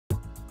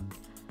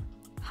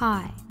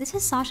Hi, this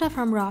is Sasha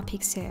from Raw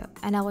Pixel,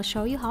 and I will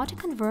show you how to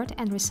convert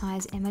and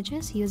resize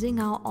images using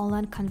our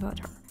online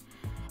converter.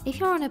 If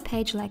you're on a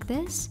page like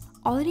this,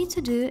 all you need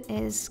to do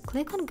is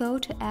click on Go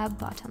to App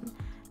button.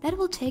 That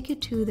will take you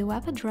to the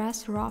web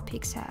address Raw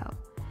Pixel.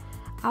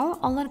 Our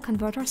online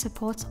converter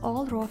supports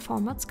all RAW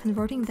formats,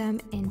 converting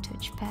them into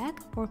JPEG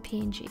or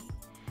PNG.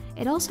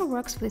 It also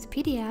works with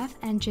PDF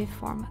and GIF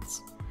formats.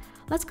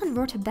 Let's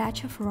convert a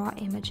batch of RAW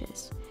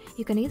images.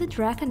 You can either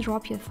drag and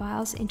drop your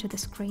files into the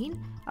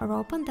screen or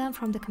open them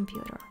from the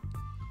computer.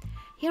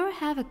 Here I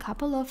have a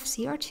couple of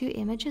CR2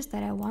 images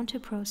that I want to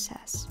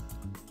process.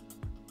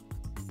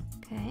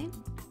 Okay.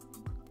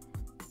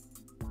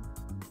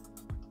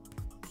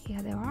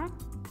 Here they are.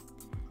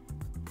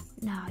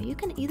 Now you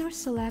can either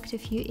select a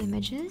few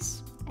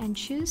images and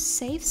choose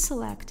Save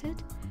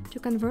Selected to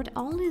convert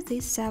only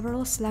these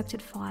several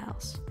selected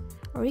files,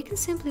 or you can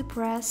simply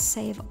press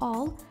Save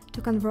All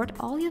to convert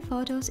all your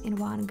photos in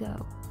one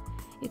go.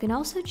 You can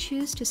also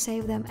choose to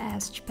save them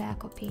as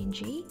JPEG or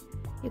PNG.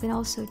 You can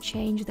also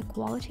change the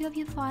quality of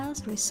your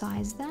files,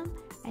 resize them,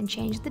 and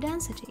change the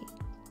density.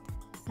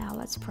 Now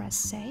let's press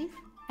Save,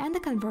 and the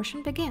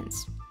conversion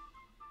begins.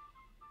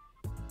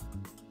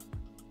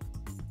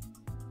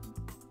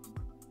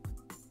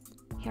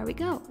 Here we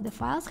go, the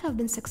files have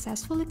been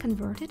successfully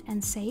converted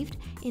and saved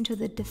into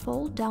the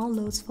default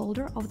downloads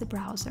folder of the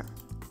browser.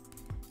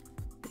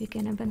 You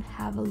can even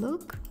have a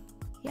look.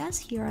 Yes,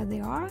 here they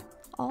are,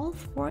 all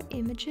 4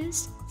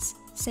 images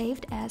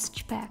saved as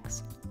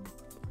JPEGs.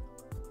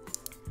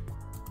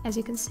 As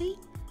you can see,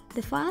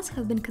 the files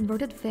have been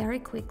converted very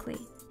quickly.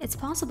 It's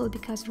possible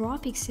because Raw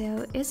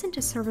Pixel isn't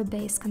a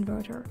server-based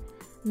converter.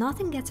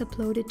 Nothing gets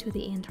uploaded to the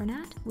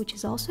internet, which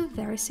is also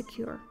very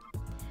secure.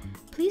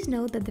 Please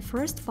note that the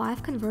first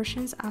 5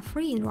 conversions are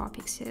free in Raw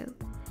Pixel.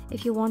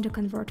 If you want to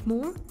convert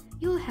more,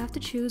 you will have to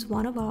choose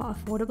one of our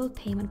affordable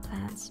payment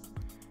plans.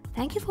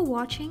 Thank you for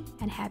watching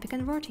and happy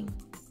converting!